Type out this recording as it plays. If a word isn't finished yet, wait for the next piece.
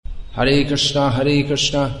Hare Krishna,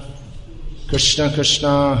 Krishna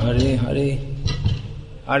Krishna, Hare Hare,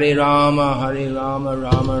 Hare Rama,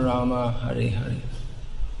 Rama Rama, Hare Hare.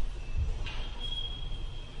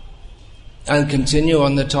 I'll continue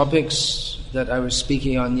on the topics that I was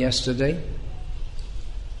speaking on yesterday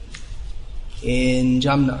in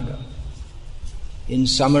Jamnagar. In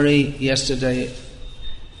summary, yesterday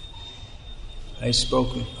I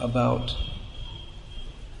spoke about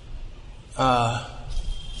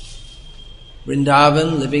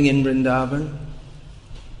Vrindavan, living in Vrindavan,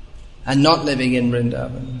 and not living in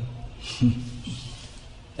Vrindavan.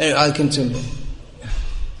 Anyway, I'll continue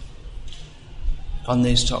on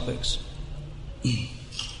these topics.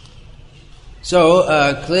 So,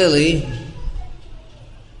 clearly,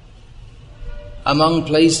 among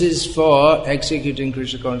places for executing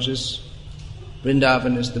Krishna consciousness,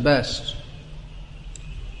 Vrindavan is the best.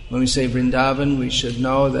 When we say Vrindavan, we should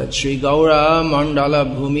know that Sri Gaura Mandala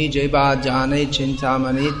Bhumi Jeba Jane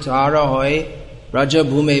Chintamani Tara Hoy Raja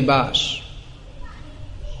Bhume Bash.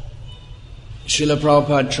 Srila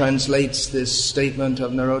Prabhupada translates this statement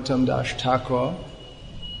of Narottam Das Thakur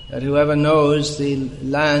that whoever knows the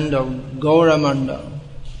land of Gauramanda,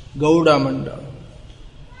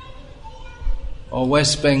 or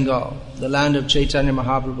West Bengal, the land of Chaitanya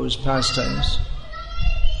Mahaprabhu's pastimes,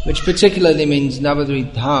 which particularly means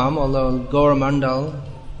Navadvip Dham, although Gauramandal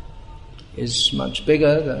is much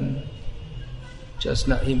bigger than just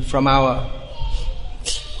from our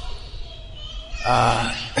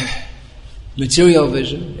material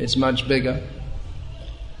vision, it's much bigger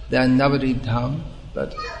than Navadvip Dham,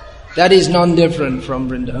 but that is non-different from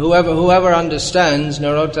Vrindavan. Whoever understands,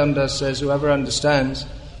 Narottam Das says, whoever understands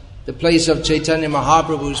the place of Chaitanya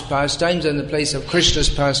Mahaprabhu's pastimes and the place of Krishna's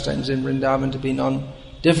pastimes in Vrindavan to be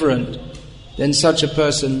non-different, then such a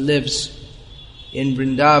person lives in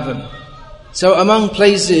Vrindavan. So among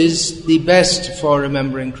places, the best for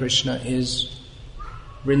remembering Krishna is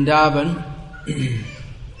Vrindavan.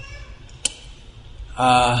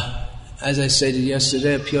 As I stated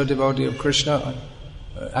yesterday, a pure devotee of Krishna,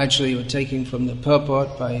 actually we're taking from the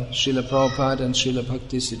purport by Srila Prabhupada and Srila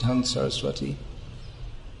Bhakti Siddhanta Saraswati,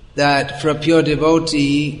 that for a pure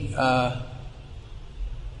devotee,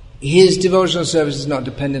 his devotional service is not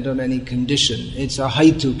dependent on any condition. It's a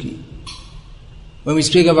haituki. When we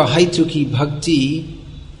speak of a haituki bhakti,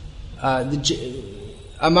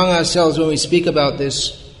 among ourselves, when we speak about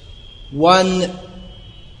this, the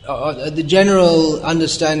general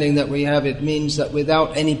understanding that we have, it means that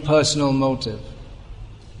without any personal motive,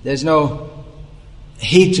 there's no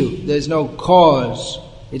hetu, there's no cause.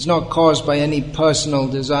 It's not caused by any personal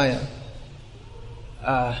desire.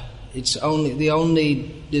 The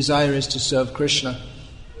only desire is to serve Krishna.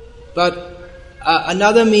 But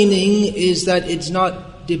another meaning is that it's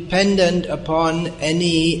not dependent upon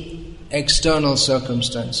any external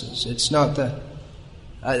circumstances. It's not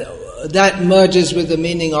that merges with the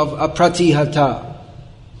meaning of apratihata,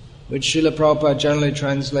 which Srila Prabhupada generally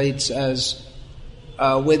translates as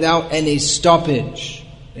without any stoppage.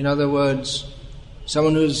 In other words,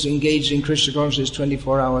 someone who's engaged in Krishna consciousness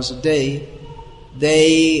 24 hours a day,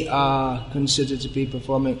 they are considered to be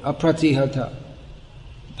performing apratihata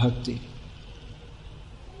bhakti.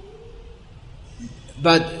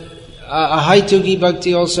 But a haituki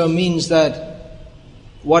bhakti also means that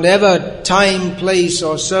whatever time, place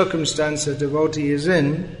or circumstance a devotee is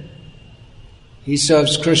in, he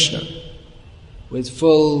serves Krishna with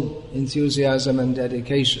full enthusiasm and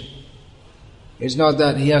dedication. It's not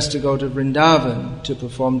that he has to go to Vrindavan to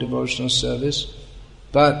perform devotional service,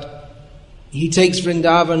 but he takes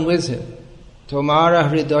Vrindavan with him. Tomara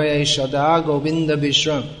hridaya shada Govinda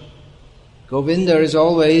Vishram. Govinda is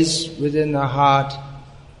always within the heart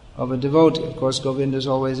of a devotee. Of course, Govinda is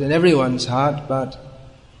always in everyone's heart, but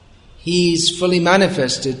he's fully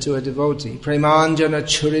manifested to a devotee. Premanjana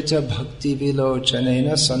churita bhakti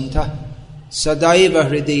vilochanena santa sadaiva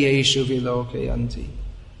hridayeshu vilokayanti.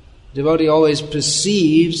 Devotee always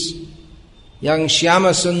perceives yang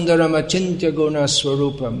shyama sundaram achintya guna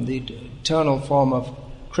swarupam, the eternal form of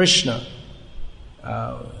Krishna,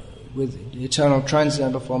 with the eternal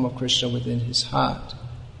transcendental form of Krishna within his heart.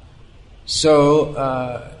 So,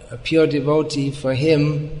 a pure devotee, for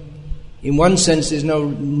him, in one sense, there's no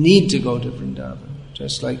need to go to Vrindavan.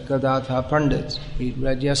 Just like Gadadhar Pandit, we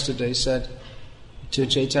read yesterday, said to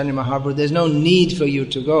Chaitanya Mahaprabhu, there's no need for you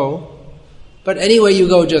to go, but anyway you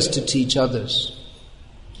go just to teach others.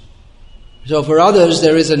 So for others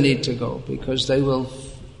there is a need to go, because they will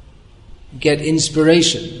get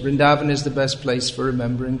inspiration. Vrindavan is the best place for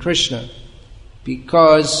remembering Krishna,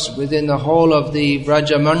 because within the whole of the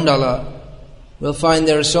Vraja Mandala, we'll find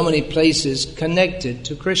there are so many places connected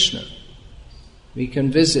to Krishna. We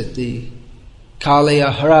can visit the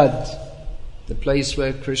Kaliya Hrad, the place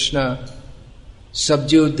where Krishna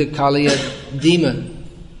subdued the Kaliya demon.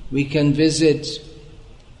 We can visit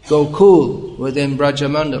Gokul within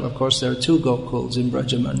Brajamandal. Of course, there are two Gokuls in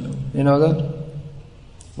Brajamandal. You know that?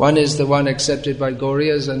 One is the one accepted by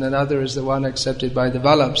Gauriyas and another is the one accepted by the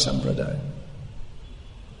Vallabh Sampradaya.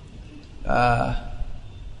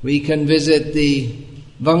 We can visit the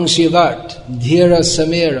Vangshivat, Dhira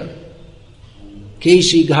Samira,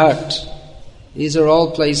 Keshi Ghat. These are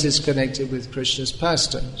all places connected with Krishna's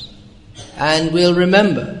pastimes. And we'll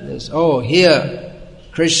remember this. Oh, here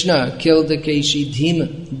Krishna killed the Keshi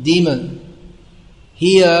demon.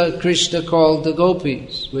 Here Krishna called the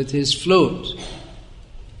gopis with his flute.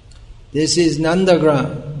 This is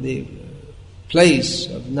Nandagram, the place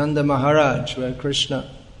of Nanda Maharaj where Krishna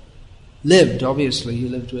lived. Obviously, he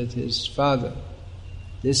lived with his father.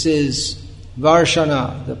 This is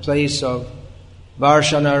Varshana, the place of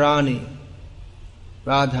Varshana Rani,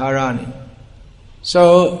 Radharani.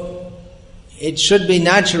 So, it should be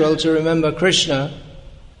natural to remember Krishna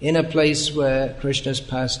in a place where Krishna's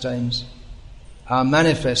pastimes are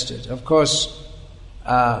manifested. Of course,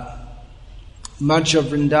 much of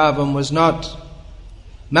Vrindavan was not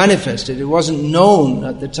manifested. It wasn't known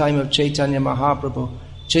at the time of Chaitanya Mahaprabhu.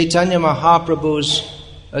 Chaitanya Mahaprabhu's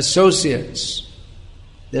associates,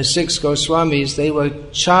 the 6 Goswamis, they were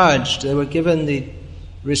charged, they were given the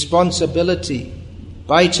responsibility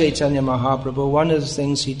by Chaitanya Mahaprabhu. One of the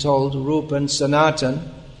things he told Rupa and Sanatan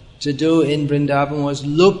to do in Vrindavan was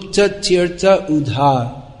Lupta Tirtha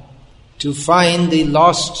Udhar, to find the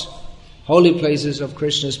lost holy places of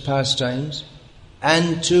Krishna's pastimes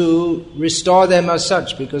and to restore them as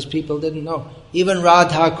such, because people didn't know. Even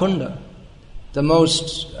Radha Kunda, the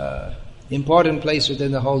most important place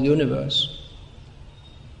within the whole universe,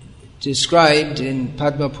 described in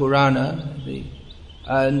Padma Purana.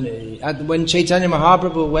 When Chaitanya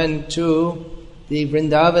Mahaprabhu went to the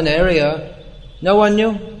Vrindavan area, no one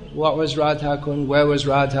knew what was Radha Kund, where was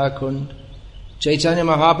Radha Kund. Chaitanya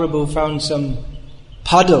Mahaprabhu found some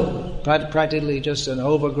puddle, practically just an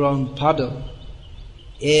overgrown puddle,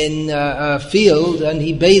 in a field, and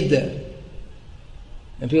he bathed there.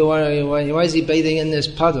 And people wonder, why is he bathing in this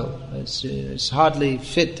puddle? It's hardly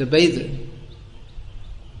fit to bathe in.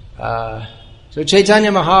 So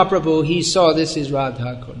Chaitanya Mahaprabhu, he saw this is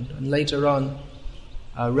Radha Kund. And later on,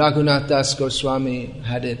 Raghunath Das Goswami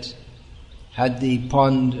had the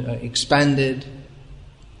pond expanded.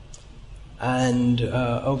 And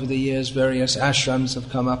over the years, various ashrams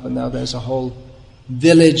have come up, and now there's a whole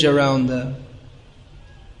village around there.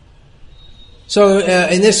 So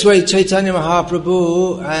in this way, Chaitanya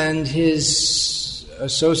Mahaprabhu and his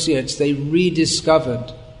associates, they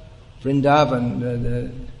rediscovered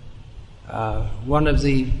Vrindavan. One of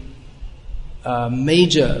the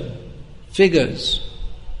major figures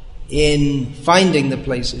in finding the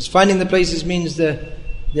places. Finding the places means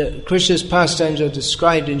the Krishna's pastimes are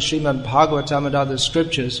described in Srimad Bhagavatam and other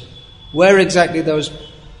scriptures. Where exactly those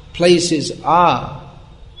places are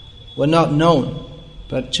were not known.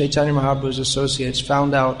 But Chaitanya Mahaprabhu's associates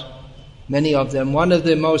found out many of them. One of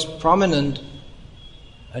the most prominent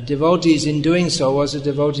devotees in doing so was a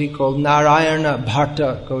devotee called Narayana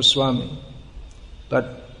Bhatta Goswami.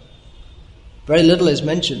 But very little is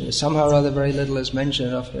mentioned. Somehow or other, very little is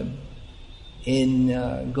mentioned of him in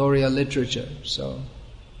Gauriya literature. So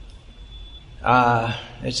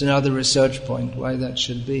it's another research point why that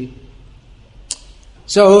should be.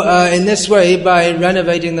 So in this way, by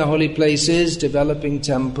renovating the holy places, developing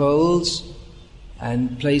temples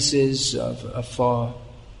and places of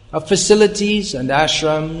facilities and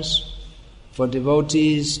ashrams for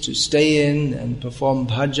devotees to stay in and perform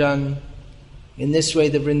bhajan, in this way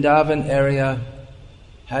the Vrindavan area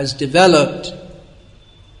has developed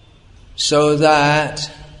so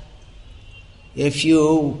that if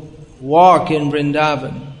you walk in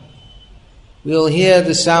Vrindavan, we'll hear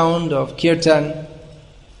the sound of kirtan.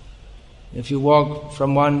 If you walk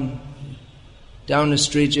from one down the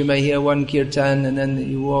street, you may hear one kirtan, and then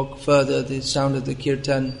you walk further, the sound of the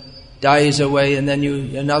kirtan dies away, and then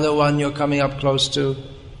another one you're coming up close to,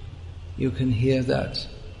 you can hear that.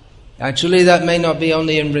 Actually, that may not be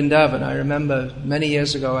only in Vrindavan. I remember many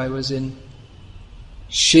years ago I was in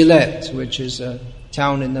Shilet, which is a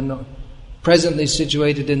town in the presently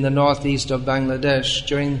situated in the northeast of Bangladesh,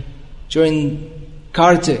 during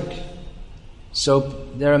Kartik. So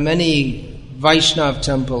there are many Vaishnav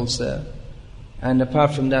temples there, and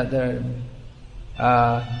apart from that, there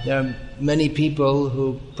are many people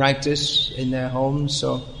who practice in their homes.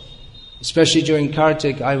 So, especially during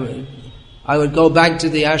Kartik, I would go back to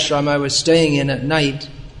the ashram I was staying in at night,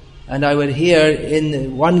 and I would hear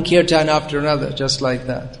in one kirtan after another, just like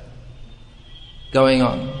that, going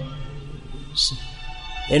on.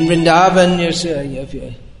 In Vrindavan,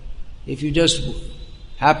 if you just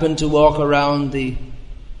happen to walk around the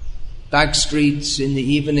back streets in the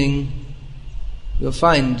evening, you'll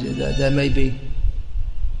find that there may be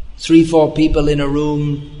 3-4 people in a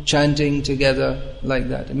room chanting together like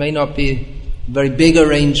that. It may not be a very big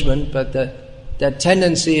arrangement, but that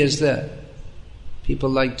tendency is there. People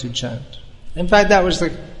like to chant. In fact, that was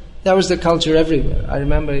the culture everywhere. I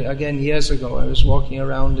remember, again, years ago, I was walking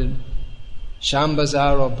around in Sham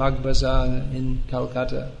Bazaar or Bag Bazaar in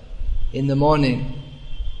Calcutta in the morning.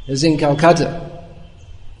 It was in Calcutta.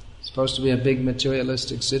 It's supposed to be a big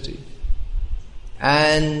materialistic city.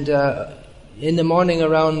 And in the morning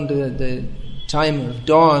around the time of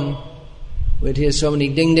dawn, we'd hear so many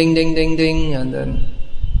ding, ding, ding, ding, ding, and then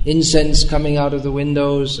incense coming out of the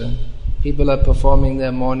windows, and people are performing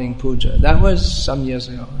their morning puja. That was some years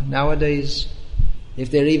ago. Nowadays,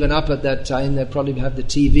 if they're even up at that time, they probably have the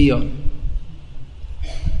TV on.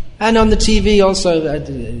 And on the TV also,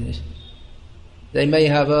 they may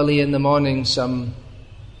have early in the morning some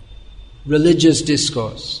religious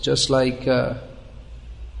discourse, just like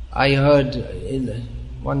I heard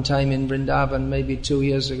one time in Vrindavan, maybe 2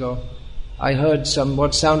 years ago, I heard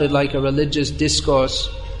what sounded like a religious discourse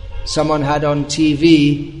someone had on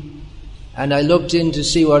TV, and I looked in to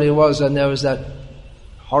see what it was, and there was that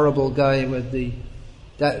horrible guy with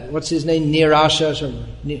what's his name,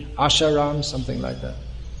 Asharam, something like that.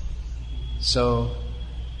 So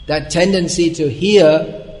that tendency to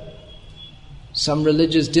hear some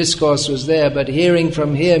religious discourse was there, but hearing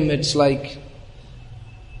from him, it's like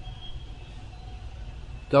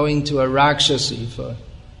going to a Rakshasi,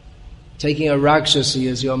 taking a Rakshasi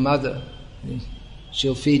as your mother.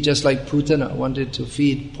 She'll feed, just like Putana wanted to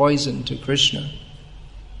feed poison to Krishna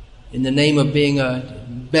in the name of being a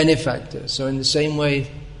benefactor. So in the same way,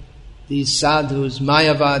 these sadhus,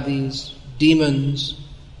 mayavadis, demons,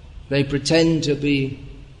 they pretend to be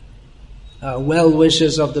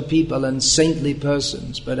well-wishers of the people and saintly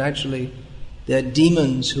persons, but actually they're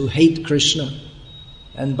demons who hate Krishna,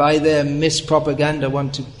 and by their mispropaganda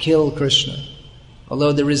want to kill Krishna,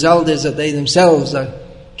 although the result is that they themselves are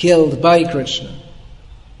killed by Krishna.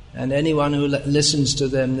 And anyone who listens to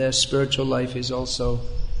them, their spiritual life is also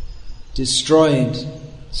destroyed.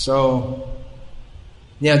 So,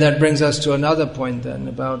 that brings us to another point then,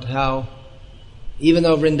 about how even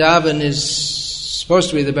though Vrindavan is supposed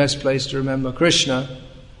to be the best place to remember Krishna,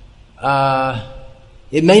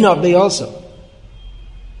 it may not be also.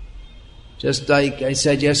 Just like I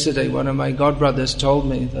said yesterday, one of my godbrothers told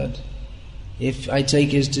me that if I take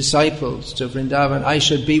his disciples to Vrindavan, I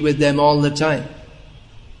should be with them all the time,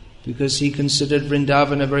 because he considered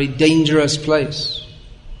Vrindavan a very dangerous place.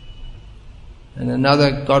 And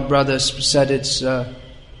another godbrother said it's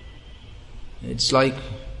like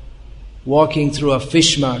walking through a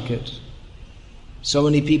fish market. So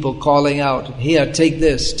many people calling out, "Here, take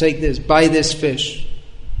this, buy this fish."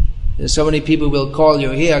 There's so many people will call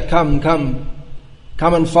you, "Here, come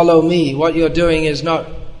and follow me. What you're doing,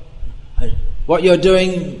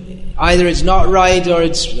 either it's not right or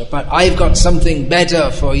but I've got something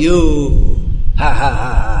better for you." Ha ha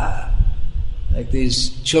ha. Like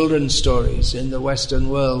these children's stories in the Western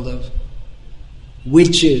world of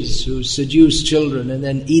witches who seduce children and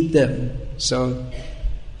then eat them. So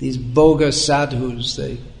these bogus sadhus,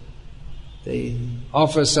 they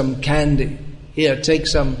offer some candy. "Here, take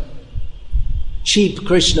some cheap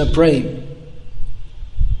Krishna prem,"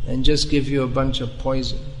 and just give you a bunch of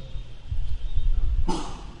poison.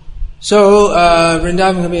 So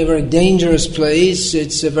Vrindavan can be a very dangerous place.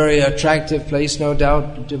 It's a very attractive place, no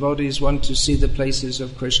doubt. Devotees want to see the places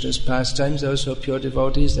of Krishna's pastimes. Those who are pure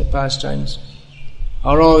devotees, their pastimes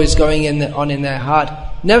are always going on in their heart.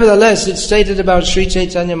 Nevertheless, it's stated about Sri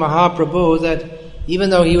Chaitanya Mahaprabhu that even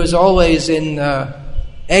though he was always in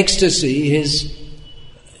ecstasy,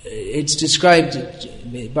 it's described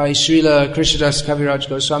by Srila Krishnadas Kaviraj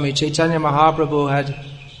Goswami, Chaitanya Mahaprabhu had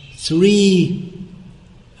 3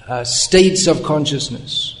 states of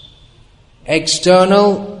consciousness: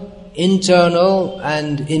 external, internal,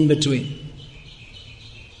 and in between.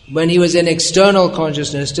 When he was in external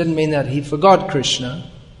consciousness, didn't mean that he forgot Krishna,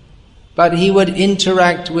 but he would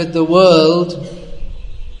interact with the world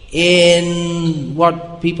in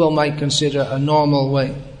what people might consider a normal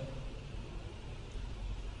way.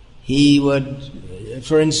 He would,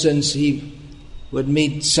 for instance, he would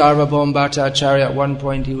meet Sarvabhauma Bhattacharya. At one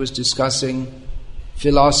point he was discussing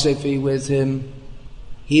philosophy with him.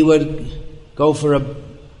 He would go for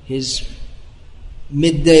his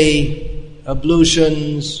midday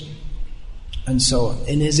ablutions, and so on.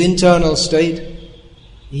 In his internal state,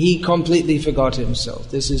 he completely forgot himself.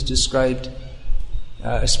 This is described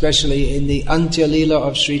especially in the Antya Leela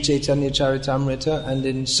of Sri Chaitanya Charitamrita, and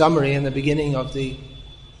in summary in the beginning of the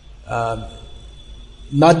Madhya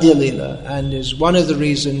Leela, and is one of the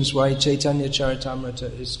reasons why Chaitanya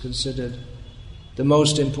Charitamrita is considered the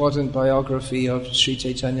most important biography of Sri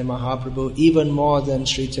Chaitanya Mahaprabhu, even more than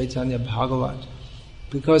Sri Chaitanya Bhagavat,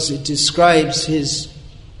 because it describes his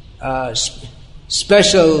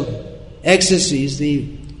special ecstasies,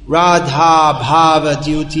 the Radha Bhava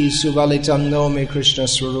Dyuti Suvalitam Nome Krishna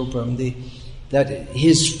Swarupam, that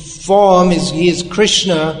his form he is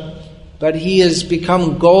Krishna, but he has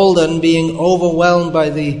become golden, being overwhelmed by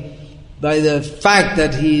the fact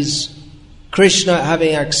that he's Krishna,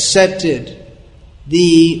 having accepted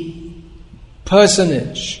the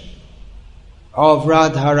personage of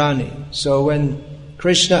Radharani. So when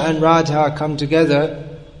Krishna and Radha come together,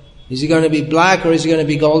 is he going to be black or is he going to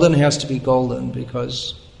be golden? He has to be golden,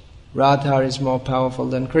 because Radha is more powerful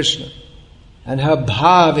than Krishna, and her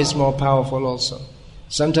bhav is more powerful also.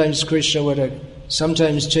 Sometimes Chaitanya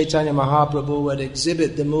Mahaprabhu would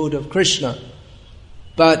exhibit the mood of Krishna,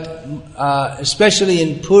 but especially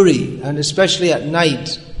in Puri, and especially at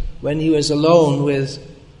night, when he was alone with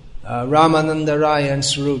Ramananda Rai and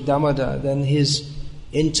Swarup Damodar, then his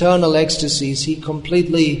internal ecstasies, he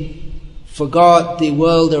completely forgot the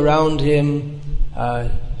world around him.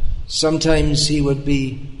 Sometimes he would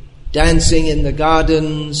be dancing in the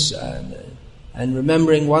gardens and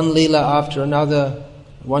remembering one leela after another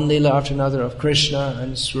of Krishna,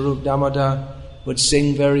 and Swarup Damodar would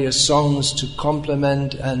sing various songs to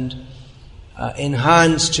complement and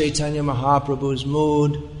enhance Chaitanya Mahaprabhu's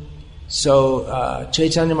mood. So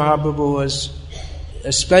Chaitanya Mahaprabhu was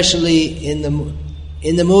especially in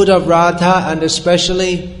the mood of Radha, and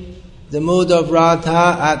especially the mood of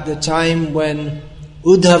Radha at the time when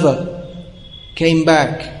Uddhava came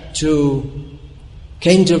to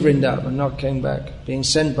Vrindavan, being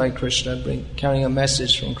sent by Krishna, carrying a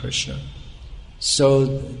message from Krishna. So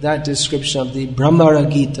that description of the Brahmara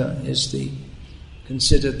Gita is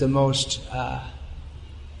considered the most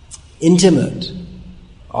intimate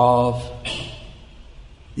of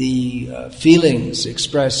the feelings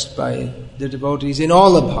expressed by the devotees in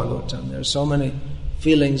all of Bhagavatam. There are so many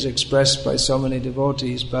feelings expressed by so many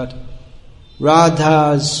devotees, but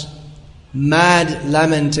Radha's mad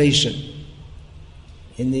lamentation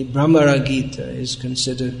in the Brahmara Gita is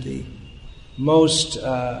considered the most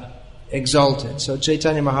exalted. So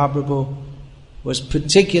Chaitanya Mahaprabhu was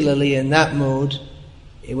particularly in that mood,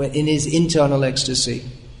 in his internal ecstasy.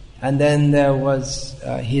 And then there was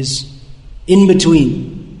his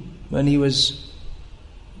in-between, when he was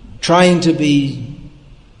trying to be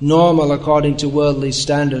normal according to worldly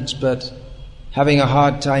standards, but having a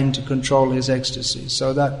hard time to control his ecstasy.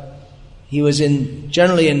 So that he was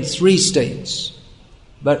generally in 3 states,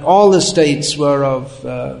 but all the states were of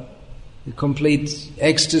complete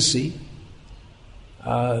ecstasy.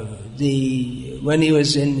 When he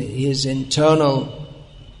was in his internal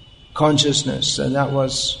consciousness, and that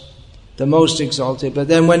was the most exalted. But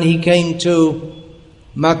then when he came to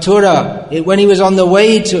Mathura, when he was on the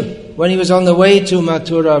way to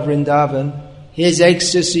Mathura, Vrindavan, his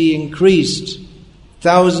ecstasy increased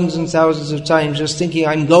thousands and thousands of times, just thinking,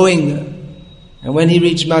 I'm going there. And when he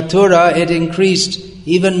reached Mathura, it increased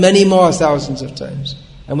even many more thousands of times.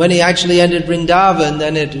 And when he actually entered Vrindavan,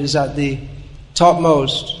 then it was at the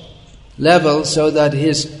topmost level, so that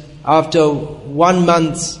after 1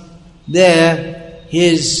 month there,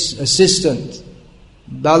 his assistant,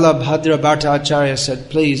 Balabhadra Bhattacharya, said,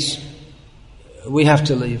 please, we have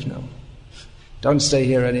to leave now. Don't stay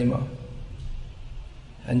here anymore.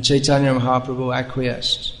 And Chaitanya Mahaprabhu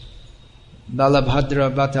acquiesced. Balabhadra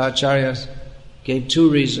Bhattacharya gave 2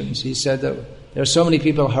 reasons. He said that there are so many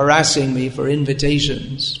people harassing me for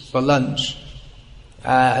invitations for lunch.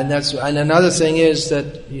 And another thing is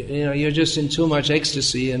that you're just in too much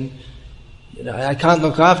ecstasy, and I can't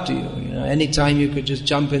look after you. Anytime you could just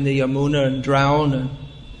jump in the Yamuna and drown, and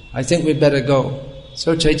I think we'd better go.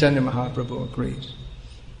 So Chaitanya Mahaprabhu agreed.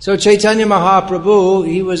 So Chaitanya Mahaprabhu,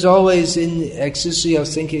 he was always in the ecstasy of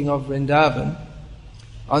thinking of Vrindavan.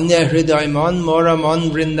 Anya Hridayman Moramon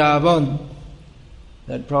Vrindavan.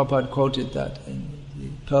 That Prabhupada quoted that in the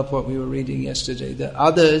purport we were reading yesterday. The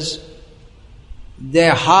others,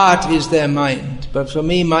 their heart is their mind, but for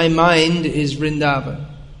me, my mind is Vrindavan.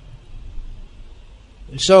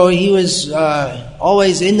 So he was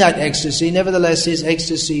always in that ecstasy. Nevertheless, his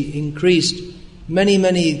ecstasy increased many,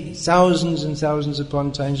 many thousands and thousands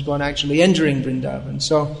upon times upon actually entering Vrindavan.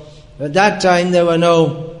 So At that time there were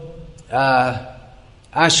no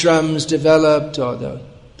ashrams developed, or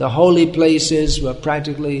the holy places were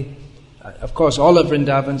practically, of course all of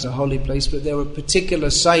Vrindavan's a holy place, but there were particular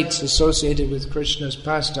sites associated with Krishna's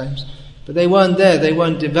pastimes. But they weren't there, they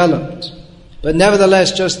weren't developed. But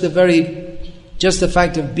nevertheless, just the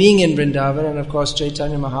fact of being in Vrindavan, and of course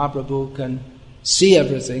Chaitanya Mahaprabhu can see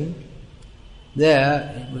everything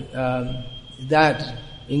there, that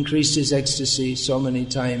increased his ecstasy so many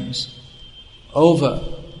times over.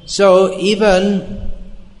 So even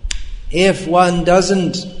if one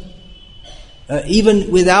doesn't,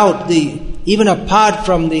 even apart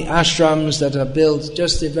from the ashrams that are built,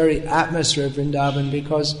 just the very atmosphere of Vrindavan,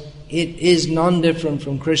 because it is non-different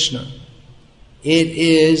from Krishna. It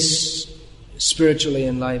is spiritually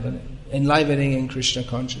enlivening in Krishna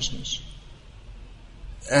consciousness.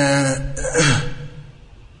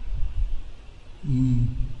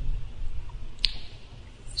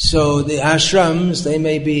 So the ashrams, they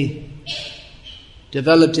may be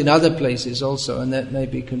developed in other places also, and that may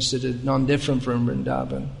be considered non-different from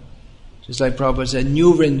Vrindavan. Just like Prabhupada said,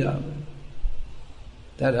 New Vrindavan,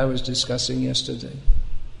 that I was discussing yesterday,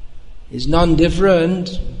 is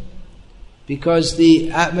non-different because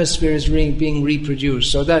the atmosphere is being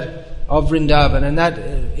reproduced. So that of Vrindavan, and that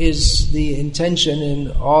is the intention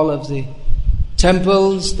in all of the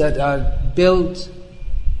temples that are built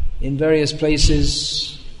in various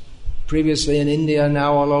places, previously in India,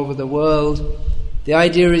 now all over the world. The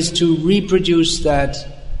idea is to reproduce that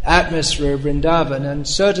atmosphere of Vrindavan, and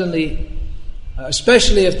certainly,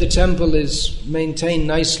 especially if the temple is maintained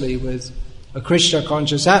nicely with a Krishna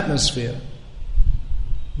conscious atmosphere,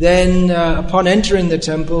 then upon entering the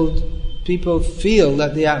temple, people feel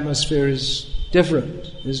that the atmosphere is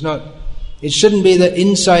different. It shouldn't be that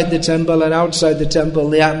inside the temple and outside the temple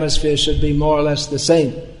the atmosphere should be more or less the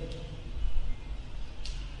same.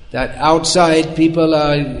 That outside people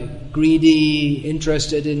are greedy,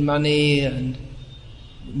 interested in money and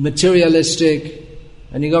materialistic,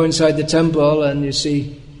 and you go inside the temple and you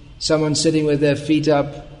see someone sitting with their feet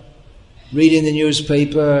up, reading the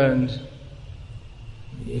newspaper, and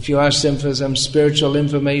if you ask them for some spiritual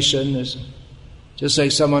information, just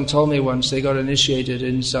like someone told me once, they got initiated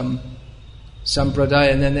in some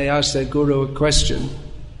sampradaya, and then they asked their guru a question,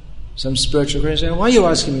 some spiritual question. Why are you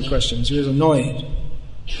asking me questions? He was annoyed.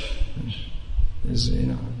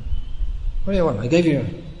 What do you want? I gave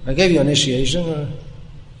you initiation.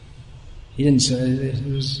 He didn't say.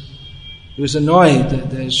 He was annoyed that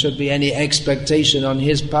there should be any expectation on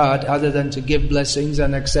his part other than to give blessings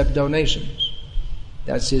and accept donations.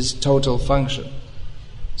 That's his total function.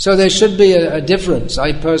 So there should be a difference.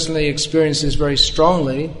 I personally experienced this very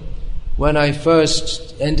strongly when I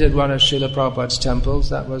first entered one of Srila Prabhupada's temples.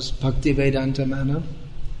 That was Bhaktivedanta Manor.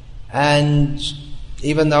 And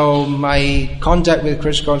even though my contact with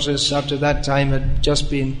Krishna consciousness up to that time had just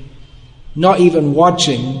been not even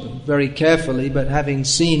watching very carefully, but having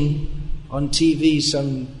seen on TV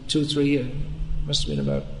some 2-3 years, must have been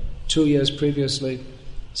about 2 years previously,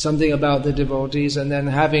 something about the devotees, and then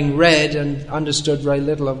having read and understood very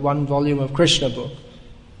little of one volume of Krishna book,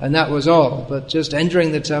 and that was all. But just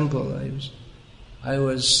entering the temple, I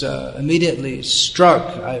was immediately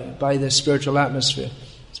struck by the spiritual atmosphere.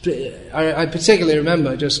 I particularly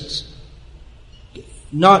remember just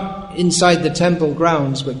not inside the temple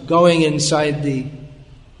grounds, but going inside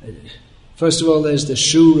first of all there's the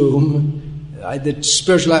shoe room. The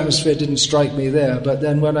spiritual atmosphere didn't strike me there, but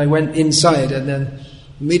then when I went inside, and then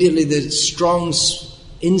immediately the strong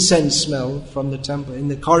incense smell from the temple in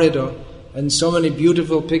the corridor, and so many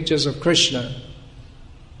beautiful pictures of Krishna,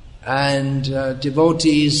 and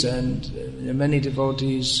devotees, and many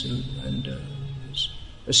devotees, and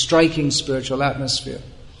a striking spiritual atmosphere.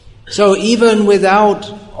 So even without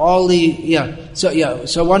all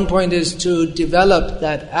so one point is to develop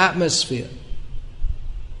that atmosphere,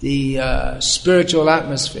 the spiritual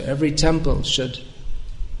atmosphere. Every temple should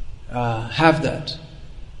have that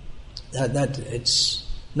it's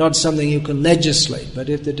not something you can legislate, but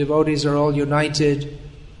if the devotees are all united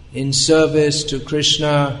in service to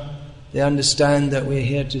Krishna, they understand that we're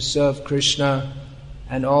here to serve Krishna,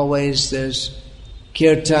 and always there's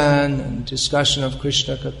kirtan and discussion of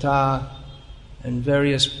Krishna Katha and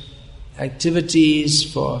various activities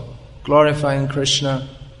for glorifying Krishna,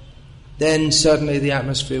 then certainly the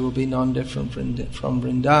atmosphere will be non-different from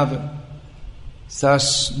Vrindavan.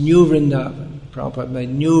 Thus, New Vrindavan, Prabhupada made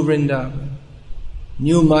New Vrindavan,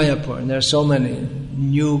 New Mayapur, and there are so many,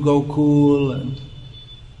 New Gokul, and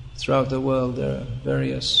throughout the world there are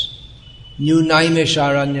various New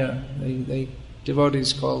Naimisharanya. They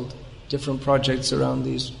devotees called different projects around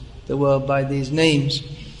the world by these names.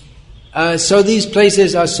 So these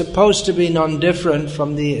places are supposed to be non-different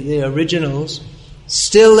from the originals.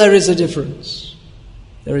 Still there is a difference.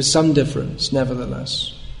 There is some difference,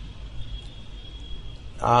 nevertheless.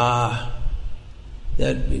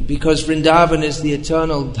 Because Vrindavan is the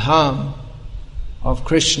eternal dham of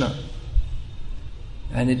Krishna.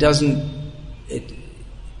 And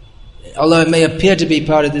although it may appear to be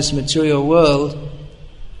part of this material world,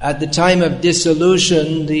 at the time of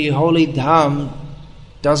dissolution, the holy dham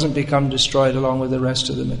doesn't become destroyed along with the rest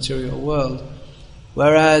of the material world.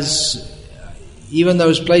 Whereas even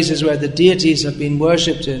those places where the deities have been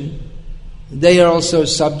worshipped in, they are also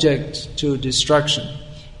subject to destruction.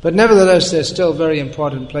 But nevertheless, they're still very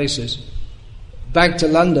important places. Back to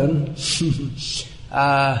London,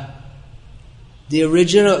 the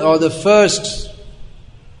original or the first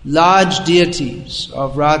large deities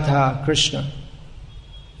of Radha Krishna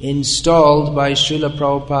installed by Srila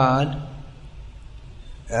Prabhupada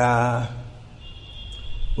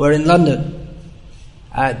were in London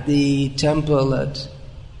at the temple at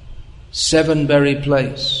Sevenbury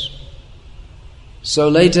Place. So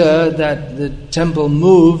later that the temple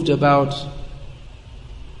moved about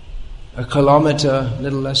a kilometer,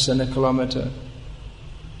 little less than a kilometer,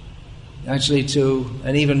 actually to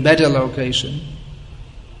an even better location.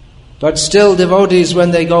 But still devotees,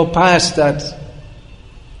 when they go past that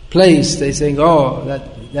place, they think, oh,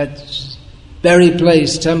 that Berry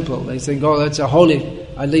Place temple, they think, oh, that's a holy,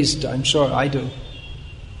 at least I'm sure I do.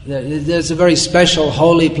 There's a very special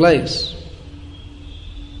holy place.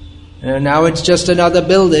 And now it's just another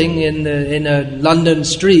building in a London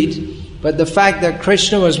street, but the fact that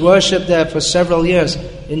Krishna was worshipped there for several years,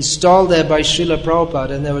 installed there by Srila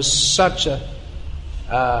Prabhupada, and there was such an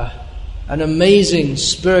amazing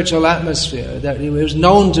spiritual atmosphere that it was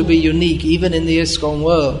known to be unique even in the ISKCON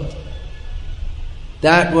world.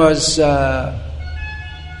 That was,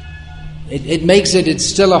 it makes it's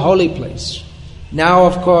still a holy place. Now,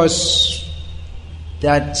 of course,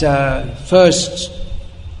 that first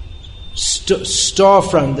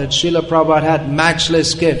storefront that Srila Prabhupada had,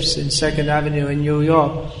 Matchless Gifts in 2nd Avenue in New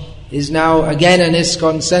York, is now again an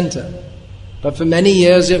ISKCON center. But for many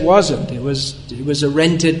years it wasn't. It was a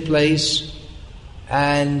rented place,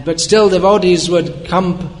 but still devotees would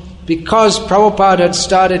come because Prabhupada had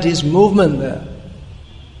started his movement there.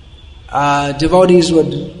 Devotees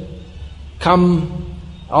would come,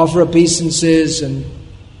 offer obeisances, and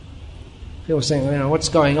people were saying, what's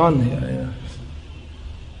going on here?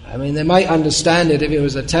 I mean, they might understand it if it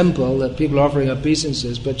was a temple that people are offering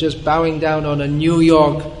obeisances, but just bowing down on a New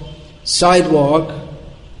York sidewalk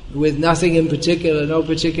with nothing in particular, no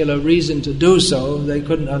particular reason to do so, they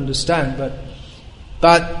couldn't understand.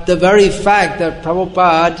 But the very fact that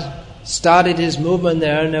Prabhupada started his movement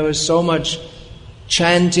there and there was so much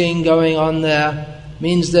chanting going on there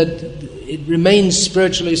means that it remains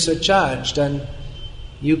spiritually surcharged, and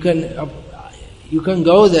you can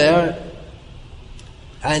go there,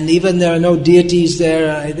 and even there are no deities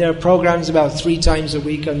there. There are programs about 3 times a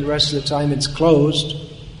week, and the rest of the time it's closed.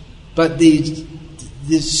 But the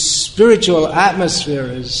spiritual atmosphere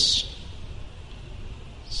is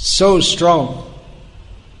so strong.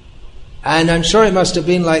 And I'm sure it must have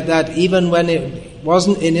been like that even when it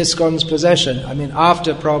wasn't in ISKCON's possession. I mean,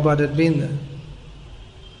 after Prabhupada had been there.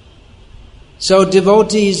 So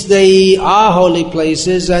devotees, they are holy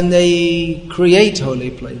places and they create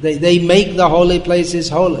holy places. They make the holy places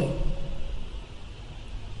holy.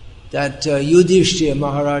 That Yudhishthira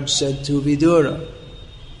Maharaj said to Vidura,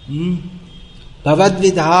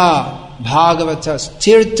 Bhavadvidha Bhagavatas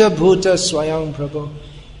Tirtha Bhuta Swayam Prabhu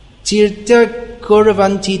Tirtha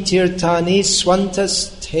Kurvanti Tirthani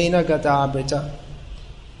Swantas Thena Gatabrita.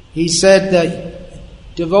 He said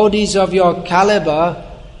that devotees of your caliber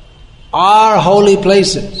are holy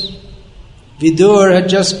places. Vidur had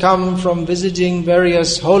just come from visiting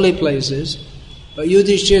various holy places, but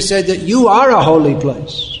Yudhishthira said that you are a holy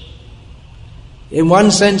place. In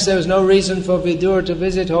one sense, there was no reason for Vidur to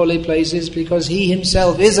visit holy places because he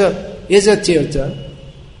himself is a tirtha.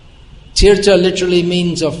 Tirtha literally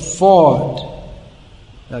means a ford.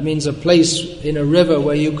 That means a place in a river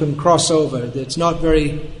where you can cross over. It's not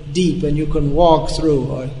very deep and you can walk through,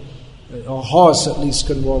 or a horse at least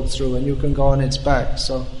can walk through and you can go on its back.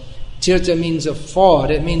 So Tirtha means a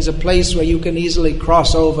ford. It means a place where you can easily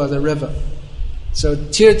cross over the river. So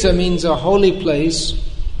Tirtha means a holy place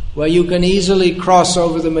where you can easily cross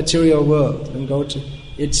over the material world and go to.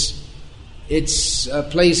 It's a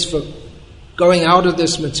place for going out of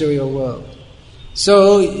this material world.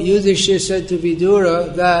 So Yudhishthira said to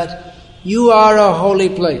Vidura that you are a holy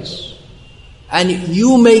place, and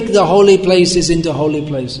you make the holy places into holy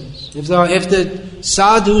places. If the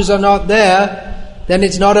sadhus are not there, then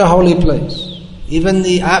it's not a holy place. Even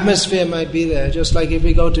the atmosphere might be there, just like if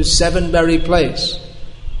we go to Sevenberry Place.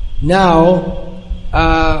 Now,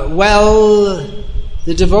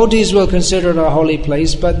 the devotees will consider it a holy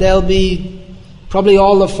place, but there'll be probably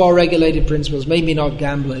all the 4 regulated principles, maybe not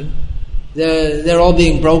gambling. They're all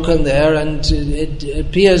being broken there, and it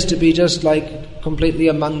appears to be just like completely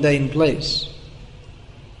a mundane place.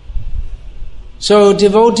 So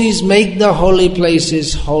devotees make the holy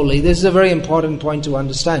places holy. This is a very important point to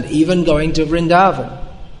understand, even going to Vrindavan.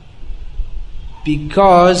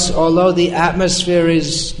 Because although the atmosphere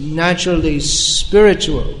is naturally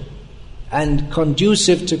spiritual and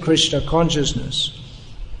conducive to Krishna consciousness,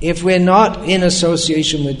 if we're not in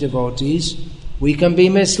association with devotees, we can be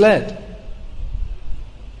misled.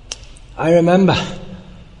 I remember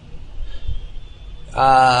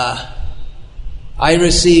I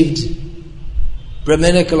received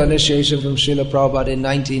Brahminical initiation from Srila Prabhupada in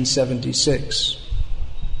 1976.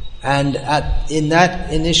 And in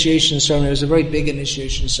that initiation ceremony, it was a very big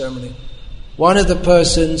initiation ceremony, one of the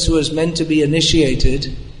persons who was meant to be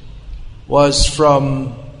initiated was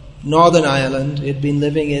from Northern Ireland. He'd been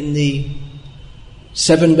living in the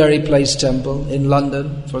Sevenberry Place Temple in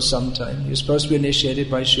London for some time. He was supposed to be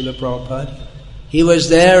initiated by Srila Prabhupada. He was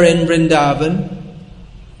there in Vrindavan,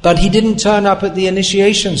 but he didn't turn up at the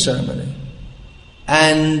initiation ceremony.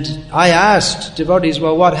 And I asked devotees,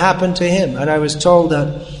 well, what happened to him? And I was told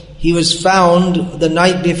that he was found the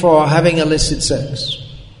night before having illicit sex.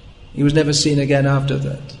 He was never seen again after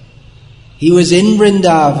that. He was in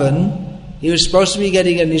Vrindavan. He was supposed to be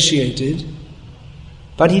getting initiated,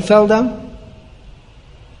 but he fell down.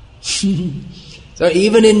 So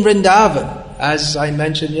even in Vrindavan, as I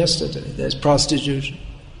mentioned yesterday, there's prostitution.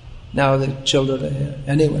 Now the children are here.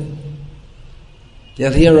 Anyway,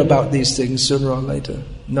 they'll hear about these things sooner or later,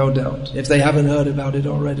 no doubt, if they haven't heard about it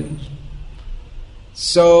already.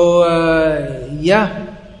 So,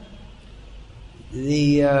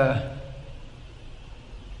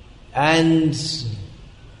 and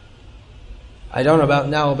I don't know about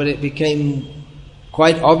now, but it became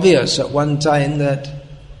quite obvious at one time that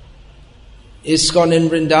ISKCON in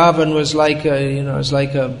Vrindavan was like it's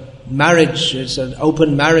like a marriage, it's an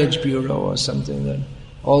open marriage bureau or something, that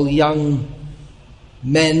all young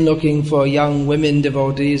men looking for young women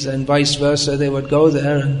devotees and vice versa, they would go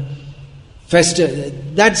there and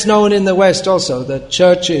that's known in the West also, that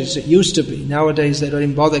churches, it used to be, nowadays they don't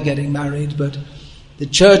even bother getting married, but the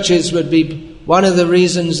churches would be, one of the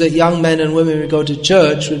reasons that young men and women would go to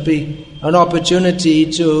church would be an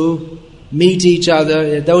opportunity to meet each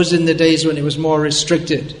other. Those in the days when it was more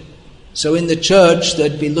restricted. So in the church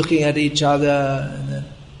they'd be looking at each other and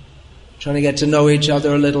trying to get to know each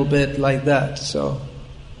other a little bit like that. So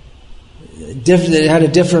it had a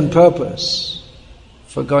different purpose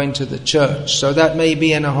for going to the church. So that may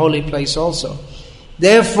be in a holy place also.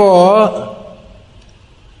 Therefore,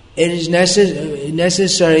 it is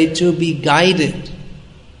necessary to be guided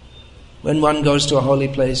when one goes to a holy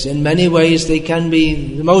place. In many ways, they can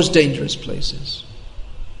be the most dangerous places.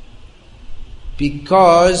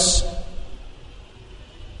 Because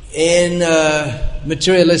in a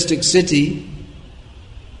materialistic city,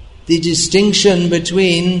 the distinction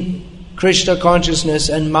between Krishna consciousness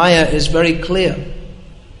and Maya is very clear.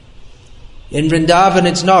 In Vrindavan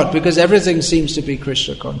it's not, because everything seems to be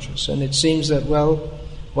Krishna conscious, and it seems that, well,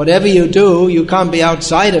 whatever you do, you can't be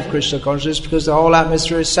outside of Krishna consciousness because the whole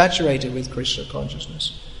atmosphere is saturated with Krishna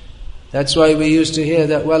consciousness. That's why we used to hear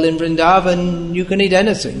that, well, in Vrindavan you can eat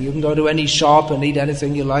anything. You can go to any shop and eat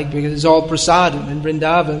anything you like because it's all prasadam. In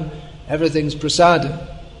Vrindavan, everything's prasadam.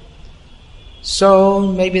 So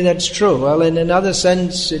maybe that's true. Well, in another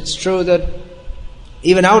sense, it's true that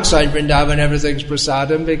even outside Vrindavan everything's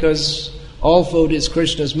prasadam because all food is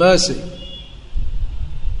Krishna's mercy.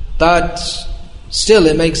 But still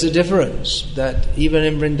it makes a difference that even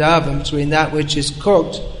in Vrindavan, between that which is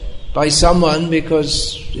cooked by someone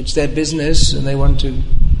because it's their business and they want to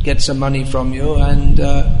get some money from you, and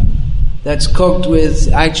that's cooked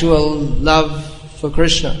with actual love for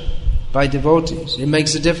Krishna by devotees, it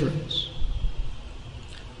makes a difference.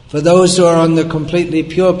 For those who are on the completely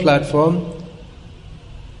pure platform,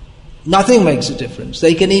 nothing makes a difference.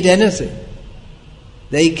 They can eat anything.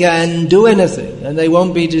 They can do anything, and they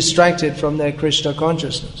won't be distracted from their Krishna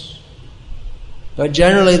consciousness. But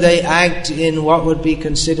generally they act in what would be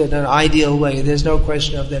considered an ideal way. There's no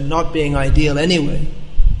question of them not being ideal anyway.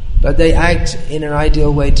 But they act in an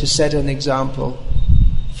ideal way to set an example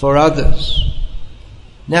for others.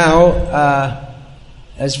 Now,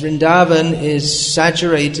 as Vrindavan is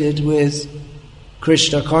saturated with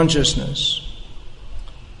Krishna consciousness,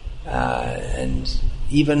 and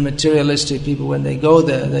even materialistic people, when they go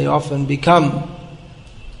there, they often become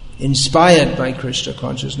inspired by Krishna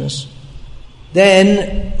consciousness.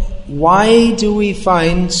 Then why do we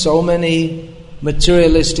find so many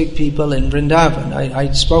materialistic people in Vrindavan?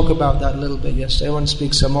 I spoke about that a little bit yesterday. I want to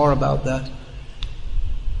speak some more about that.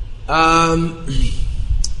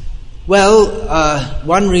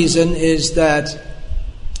 One reason is that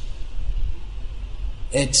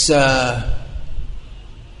it's a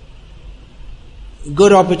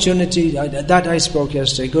good opportunity, that I spoke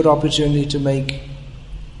yesterday, good opportunity to make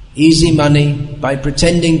easy money by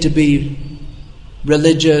pretending to be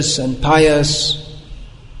religious and pious.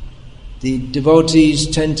 The devotees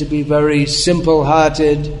tend to be very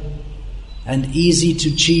simple-hearted and easy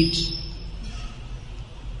to cheat.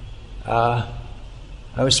 I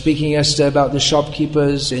was speaking yesterday about the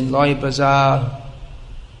shopkeepers in Loi Bazaar.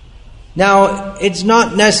 Now, it's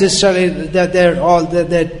not necessarily that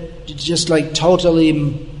they're just like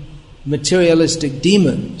totally materialistic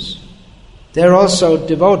demons. They're also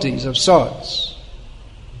devotees of sorts.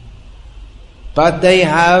 But they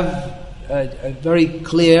have a very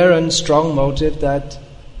clear and strong motive that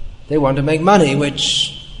they want to make money,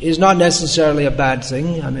 which is not necessarily a bad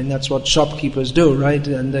thing. I mean, that's what shopkeepers do, right?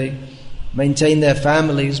 And they maintain their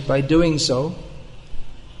families by doing so.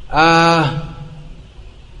 But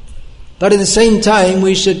at the same time,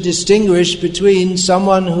 we should distinguish between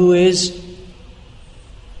someone who is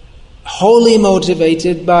wholly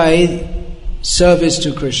motivated by service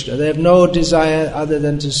to Krishna. They have no desire other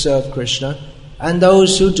than to serve Krishna. And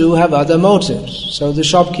those who do have other motives. So the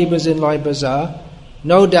shopkeepers in Loi Bazaar,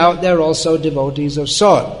 no doubt they're also devotees of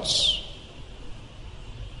sorts.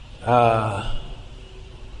 I'm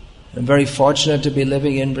very fortunate to be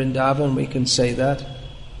living in Vrindavan, we can say that.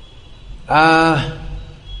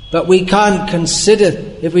 But we can't consider,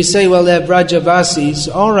 if we say, well, they're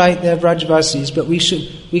Vrajavasis, all right, they're Vrajavasis, but we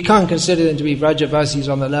can't consider them to be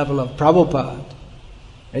Vrajavasis on the level of Prabhupada.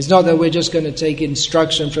 It's not that we're just going to take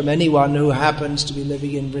instruction from anyone who happens to be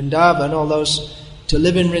living in Vrindavan, although to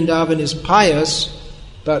live in Vrindavan is pious,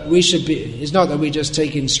 but it's not that we just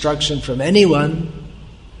take instruction from anyone.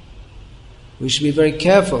 We should be very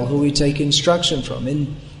careful who we take instruction from.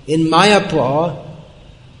 In Mayapur,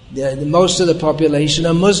 most of the population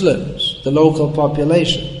are Muslims, the local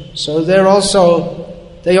population. So they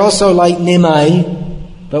also like Nimai,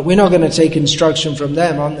 but we're not going to take instruction from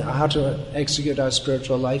them on how to execute our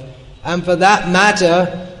spiritual life. And for that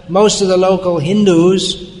matter, most of the local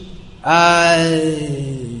Hindus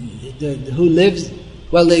who live,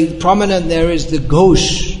 the prominent there is the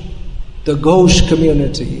Ghosh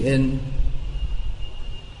community in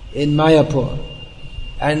Mayapur.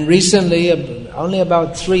 And recently, only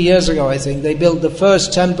about 3 years ago, I think, they built the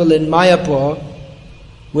first temple in Mayapur,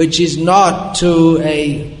 which is not to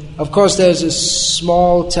of course there's a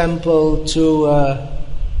small temple to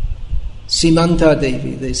Simanta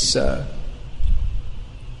Devi, this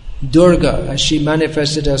Durga, as she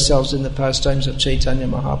manifested herself in the pastimes of Chaitanya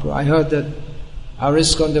Mahaprabhu. I heard that our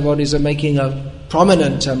ISKCON devotees are making a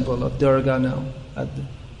prominent temple of Durga now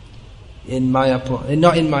in Mayapur,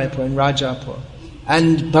 not in Mayapur, in Rajapur.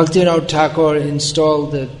 And Bhaktivinoda Thakur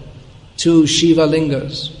installed the 2 Shiva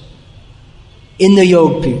Lingas in the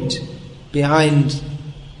Yogpit behind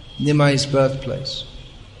Nimai's birthplace.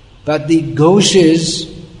 But the Ghoshis,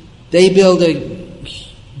 they build a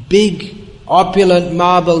big opulent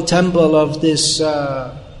marble temple of this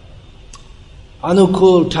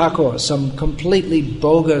Anukul Thakur, some completely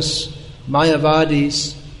bogus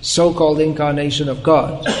Mayavadi's so-called incarnation of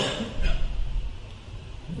God.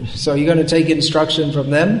 So you're going to take instruction from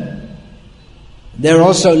them? They're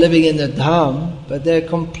also living in the Dham, but they're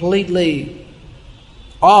completely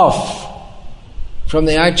off from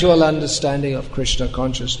the actual understanding of Krishna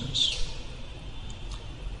consciousness.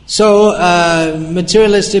 So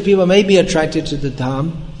materialistic people may be attracted to the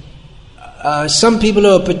Dham. Some people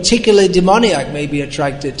who are particularly demoniac may be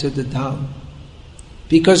attracted to the Dham,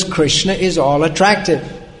 because Krishna is all attractive,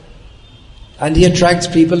 and he attracts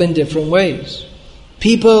people in different ways.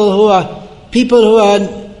 People who are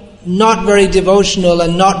not very devotional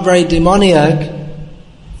and not very demoniac,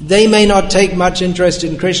 they may not take much interest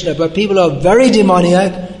in Krishna, but people who are very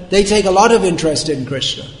demoniac, they take a lot of interest in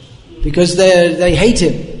Krishna, because they hate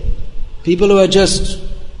him. People who are just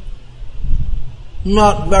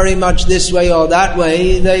not very much this way or that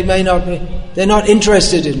way, they're not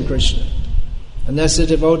interested in Krishna, unless the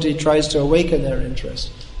devotee tries to awaken their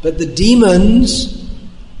interest. But the demons,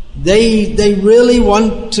 they really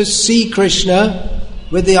want to see Krishna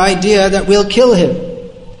with the idea that we'll kill him.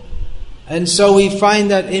 And so we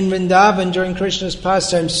find that in Vrindavan during Krishna's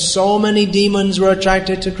pastime, so many demons were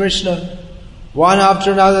attracted to Krishna. One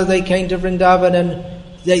after another they came to Vrindavan, and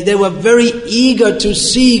they were very eager to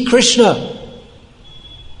see Krishna,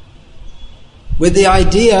 with the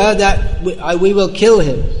idea that we will kill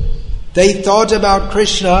him. They thought about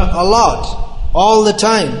Krishna a lot, all the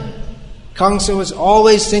time. Kamsa was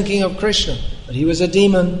always thinking of Krishna, but he was a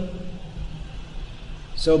demon.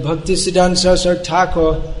 So Bhaktisiddhanta Saraswati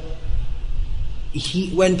Thakur,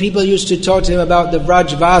 when people used to talk to him about the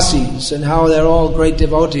Vrajvasis and how they're all great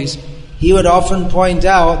devotees, he would often point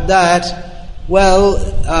out that,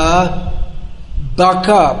 Baka,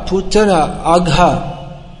 Putana, Agha,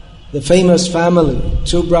 the famous family,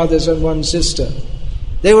 2 brothers and 1 sister,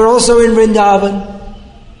 they were also in Vrindavan,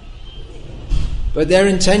 but their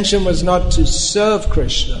intention was not to serve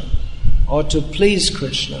Krishna or to please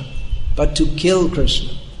Krishna, but to kill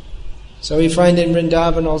Krishna. So we find in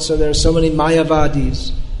Vrindavan also there are so many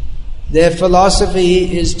Mayavadis. Their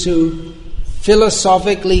philosophy is to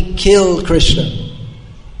philosophically kill Krishna.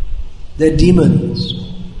 They're demons.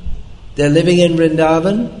 They're living in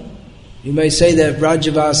Vrindavan. You may say they're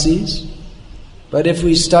Vrajavasis, but if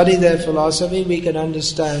we study their philosophy, we can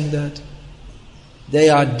understand that they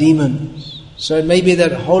are demons. So it may be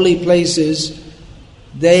that holy places,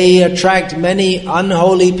 they attract many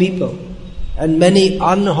unholy people, and many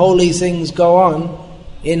unholy things go on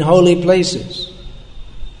in holy places.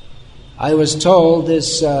 I was told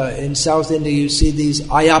this, in South India you see these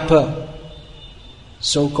Ayappa,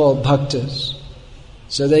 so-called bhaktas.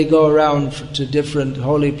 So they go around to different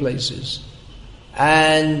holy places.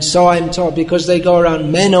 And so I'm told, because they go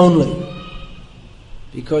around men only,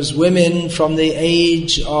 because women from the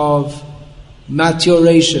age of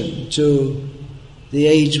maturation to the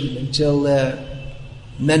age until their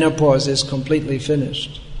menopause is completely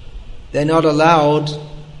finished, they're not allowed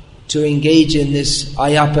to engage in this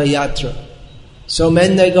Ayappa Yatra. So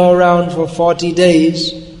men, they go around for 40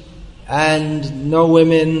 days and no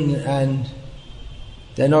women, and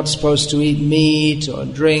they're not supposed to eat meat or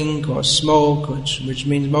drink or smoke, which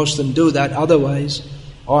means most of them do that otherwise,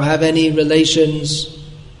 or have any relations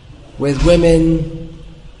with women,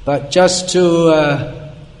 but just to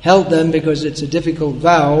help them, because it's a difficult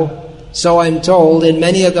vow. So I'm told in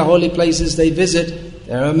many of the holy places they visit,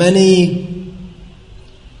 there are many,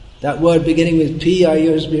 that word beginning with P I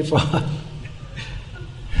used before,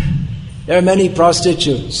 there are many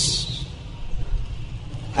prostitutes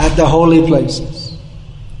at the holy places,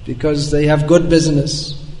 because they have good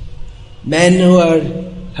business. Men who are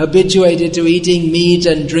habituated to eating meat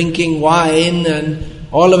and drinking wine, and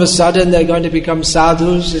all of a sudden they're going to become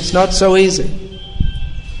sadhus, it's not so easy.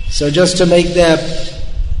 So just to make their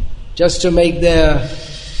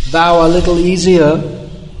vow a little easier,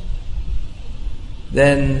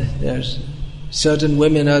 then there's certain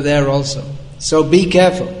women are there also. So be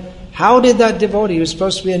careful. How did that devotee, who was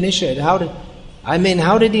supposed to be initiated, how did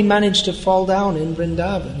he manage to fall down in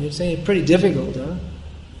Vrindavan? You'd say it's pretty difficult,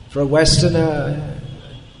 for a Westerner.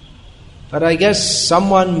 But I guess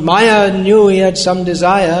Maya knew he had some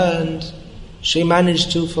desire, and she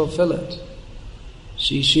managed to fulfill it.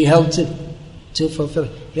 She helped it to fulfill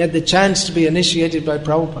it. He had the chance to be initiated by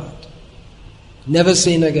Prabhupada. Never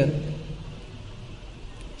seen again.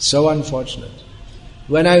 So unfortunate.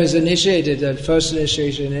 When I was initiated, that first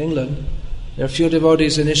initiation in England, there are a few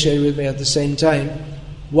devotees initiated with me at the same time.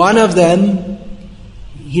 One of them,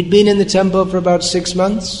 he'd been in the temple for about 6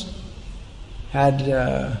 months,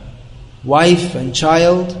 had wife and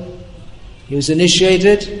child. He was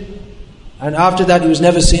initiated, and after that he was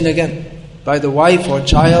never seen again by the wife or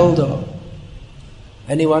child or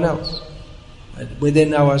anyone else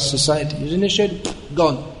within our society. He was initiated,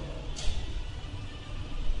 gone.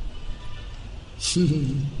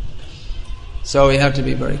 So we have to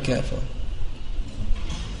be very careful.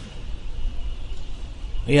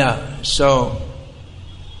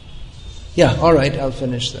 All right, I'll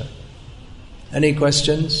finish there. Any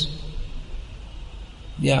questions?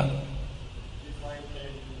 Yeah.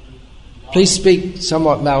 Please speak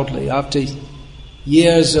somewhat loudly. After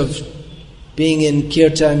years of being in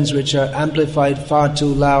kirtans which are amplified far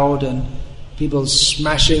too loud and people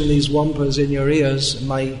smashing these wampas in your ears,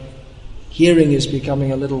 my hearing is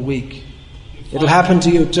becoming a little weak. It'll happen to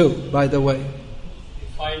you too, by the way. We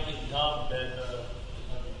find in Dham that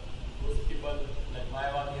those people, like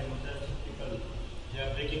Mayavadi and other people, they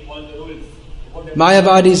are breaking all the rules.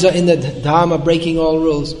 Mayavadis are in the Dham are breaking all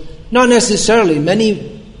rules. Not necessarily.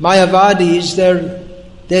 Many Mayavadis,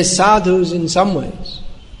 they're sadhus in some ways.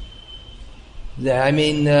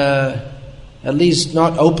 At least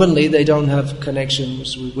not openly, they don't have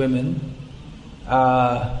connections with women.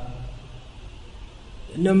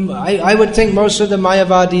 No, I would think most of the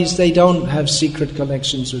Mayavadis, they don't have secret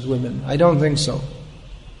connections with women. I don't think so.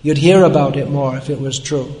 You'd hear about it more if it was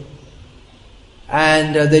true.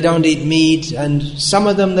 And they don't eat meat, and some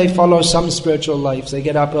of them, they follow some spiritual life. They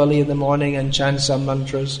get up early in the morning and chant some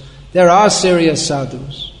mantras. There are serious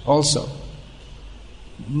sadhus also.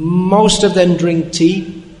 Most of them drink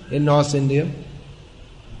tea in North India.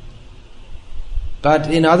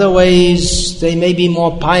 But in other ways, they may be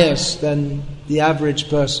more pious than the average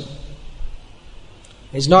person.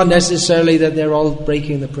 It's not necessarily that they're all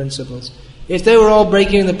breaking the principles. If they were all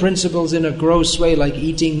breaking the principles in a gross way, like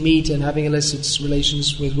eating meat and having illicit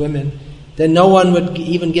relations with women, then no one would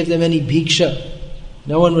even give them any bhiksha.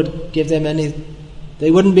 No one would give them any...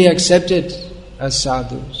 They wouldn't be accepted as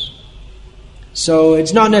sadhus. So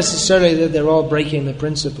it's not necessarily that they're all breaking the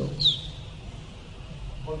principles.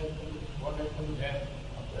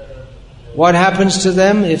 What happens to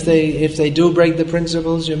them if they do break the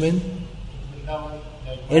principles, you mean?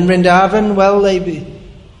 In Vrindavan, well,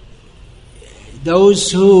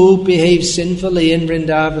 those who behave sinfully in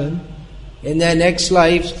Vrindavan, in their next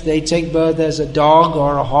life, they take birth as a dog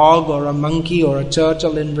or a hog or a monkey or a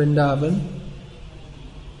turtle in Vrindavan.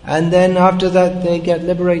 And then after that, they get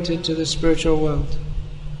liberated to the spiritual world.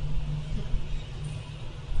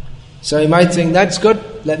 So you might think, that's good,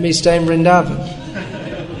 let me stay in Vrindavan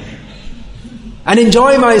and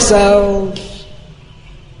enjoy myself.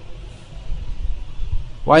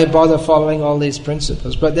 Why bother following all these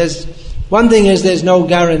principles? But one thing is, there's no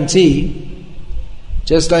guarantee.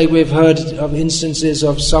 Just like we've heard of instances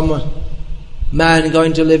of some man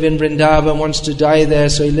going to live in Vrindavan, wants to die there,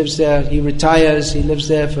 so he lives there, he retires, he lives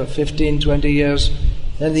there for 15, 20 years.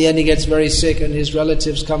 Then in the end he gets very sick and his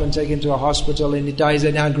relatives come and take him to a hospital and he dies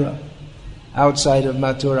in Agra, outside of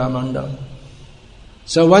Mathura Mandal.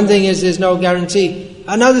 So one thing is, there's no guarantee.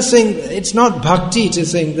 Another thing, it's not bhakti to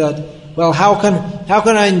think that, well, how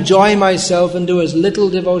can I enjoy myself and do as little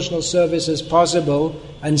devotional service as possible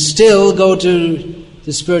and still go to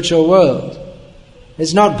the spiritual world?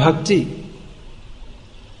 It's not bhakti.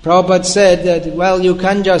 Prabhupada said that, well, you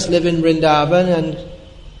can just live in Vrindavan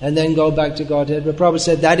and then go back to Godhead. But Prabhupada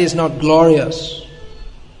said that is not glorious.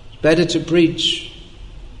 It's better to preach.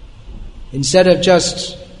 Instead of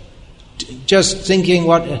just thinking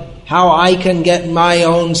how I can get my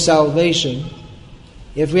own salvation.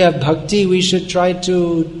 If we have bhakti, we should try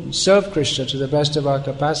to serve Krishna to the best of our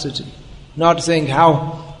capacity. Not think,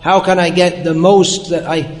 how can I get the most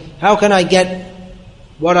how can I get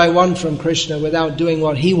what I want from Krishna without doing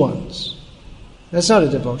what he wants? That's not a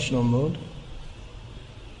devotional mood.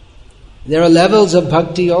 There are levels of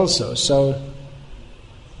bhakti also. So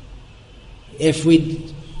if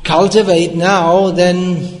we cultivate now,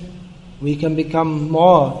 then we can become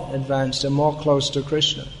more advanced and more close to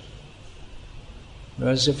Krishna.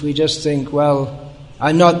 Whereas if we just think, well,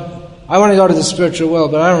 I want to go to the spiritual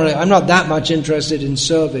world, but I'm not that much interested in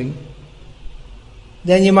serving,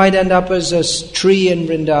 then you might end up as a tree in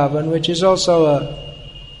Vrindavan, which is also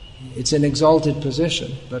it's an exalted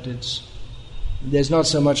position, but there's not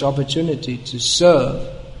so much opportunity to serve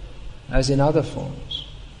as in other forms.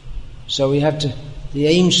 So the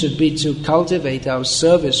aim should be to cultivate our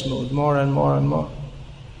service mood more and more and more.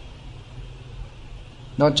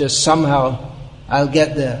 Not just somehow, I'll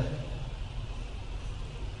get there.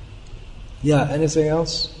 Yeah, anything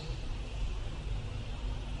else?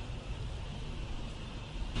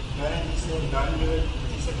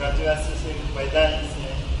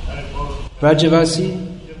 ब्रजवासी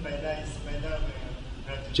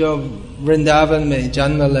जो वृंदावन में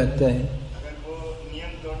जन्म लेते हैं,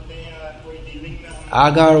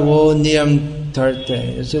 अगर वो नियम तोड़ते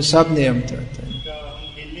हैं, जैसे सब नियम तोड़ते हैं.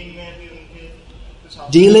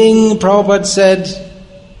 Dealing, Prabhupada said,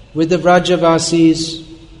 with the Vrajavasis,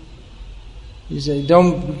 he said,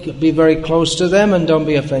 don't be very close to them and don't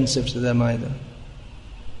be offensive to them either.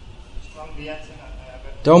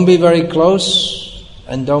 Don't be very close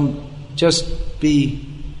and don't just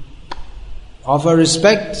offer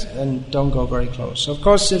respect and don't go very close. Of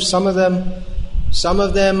course, if some of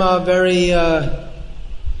them are very,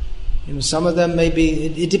 some of them maybe,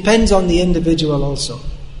 it depends on the individual also.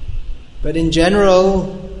 But in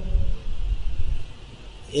general,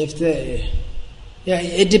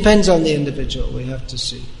 it depends on the individual, we have to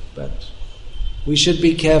see. But we should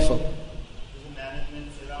be careful.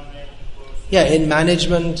 Yeah, in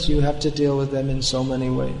management, you have to deal with them in so many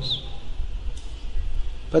ways.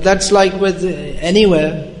 But that's like with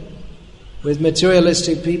anywhere, with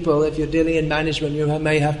materialistic people. If you're dealing in management, you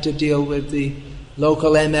may have to deal with the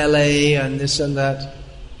local MLA and this and that.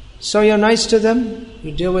 So you're nice to them,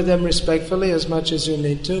 you deal with them respectfully as much as you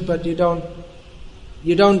need to, but you don't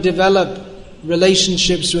you don't develop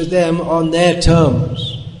relationships with them on their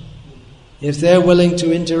terms. If they're willing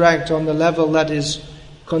to interact on the level that is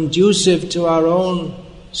conducive to our own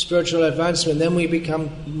spiritual advancement, then we become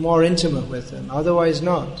more intimate with them. Otherwise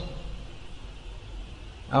not.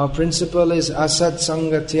 Our principle is asat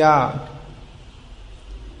sanga tyag.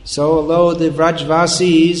 So although the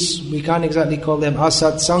Vrajvasis, we can't exactly call them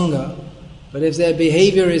asat sanga, but if their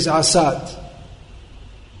behavior is asat,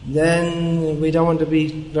 then we don't want to be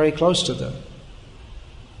very close to them.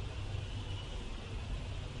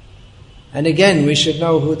 And again, we should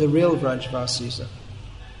know who the real Vrajvasis are.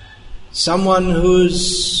 Someone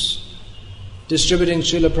who's distributing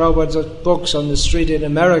Srila Prabhupada's books on the street in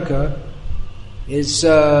America is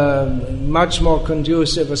much more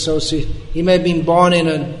conducive associate. He may have been born in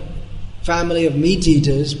a family of meat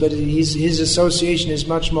eaters, but his association is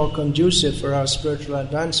much more conducive for our spiritual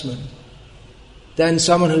advancement than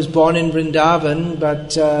someone who's born in Vrindavan,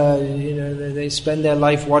 but they spend their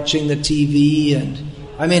life watching the TV. And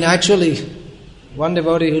I mean, actually, one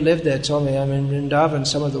devotee who lived there told me, in Vrindavan,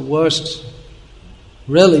 some of the worst,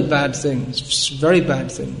 really bad things, very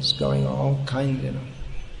bad things going on, all kind,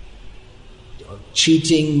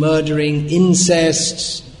 cheating, murdering,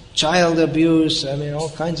 incest, child abuse, all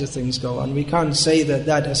kinds of things go on. We can't say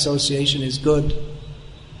that association is good.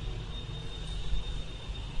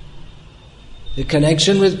 The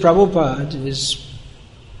connection with Prabhupada is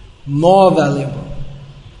more valuable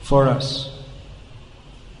for us.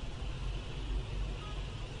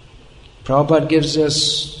 Prabhupada gives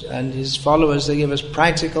us, and his followers, they give us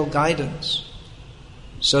practical guidance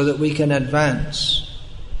so that we can advance.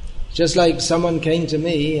 Just like someone came to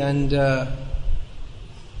me and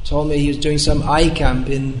told me he was doing some eye camp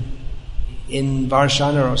in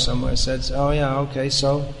Varshana or somewhere. I said, oh yeah, okay,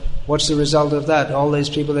 so what's the result of that? All these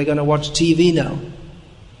people, they're going to watch TV now.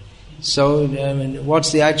 So,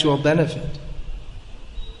 what's the actual benefit?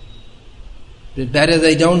 It's better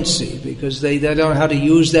they don't see, because they don't know how to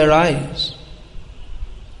use their eyes.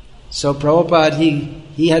 So Prabhupada,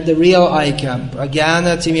 he had the real eye camp.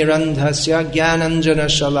 Agyana timirandhasya jnananjana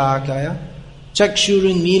shalakaya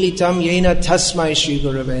chakshurun militam yena tasmai shri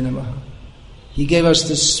gurave namaha. He gave us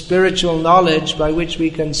the spiritual knowledge by which we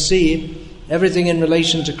can see everything in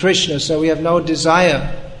relation to Krishna, so we have no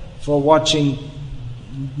desire for watching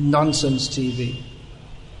nonsense TV.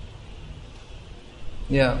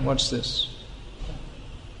 Yeah, what's this?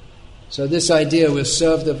 So this idea will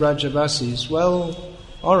serve the Vrajavasis. Well,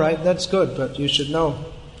 alright, that's good, but you should know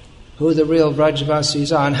who the real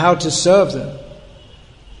Vrajavasis are and how to serve them.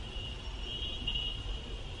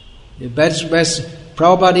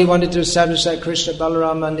 Prabhupada wanted to establish that Krishna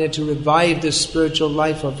Balaram Mandir to revive the spiritual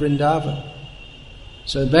life of Vrindavan.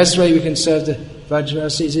 So the best way we can serve the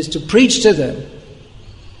Vrajavasis is to preach to them.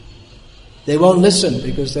 They won't listen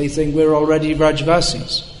because they think we're already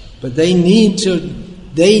Vrajavasis. But they need to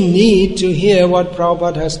hear what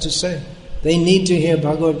Prabhupada has to say. They need to hear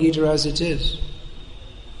Bhagavad Gita as it is.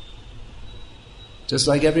 Just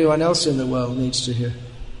like everyone else in the world needs to hear.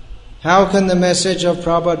 How can the message of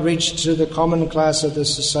Prabhupada reach to the common class of the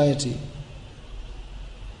society?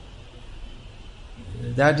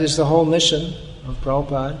 That is the whole mission of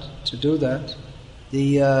Prabhupada, to do that.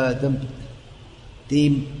 The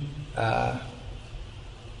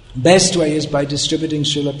best way is by distributing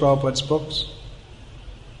Srila Prabhupada's books.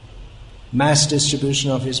 Mass distribution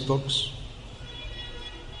of his books.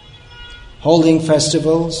 Holding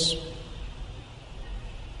festivals.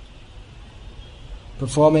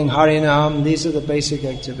 Performing Harinam. These are the basic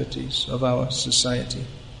activities of our society.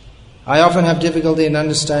 I often have difficulty in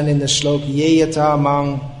understanding the shloka Ye yata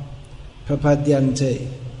mang prapadyante.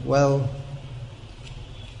 Well,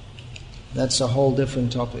 that's a whole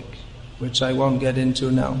different topic, which I won't get into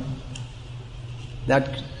now.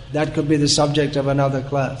 That could be the subject of another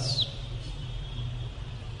class.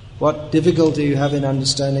 What difficulty you have in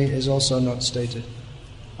understanding is also not stated.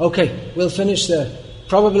 Okay, we'll finish there.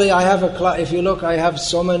 Probably I have if you look, I have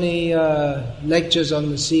so many lectures on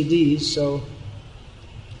the CDs, so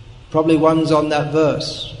probably one's on that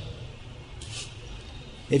verse.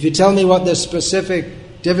 If you tell me what the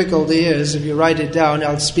specific difficulty is, if you write it down,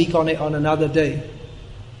 I'll speak on it on another day.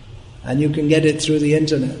 And you can get it through the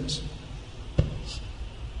internet.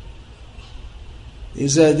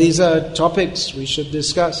 These are topics we should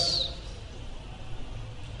discuss.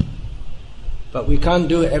 But we can't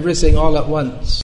do everything all at once.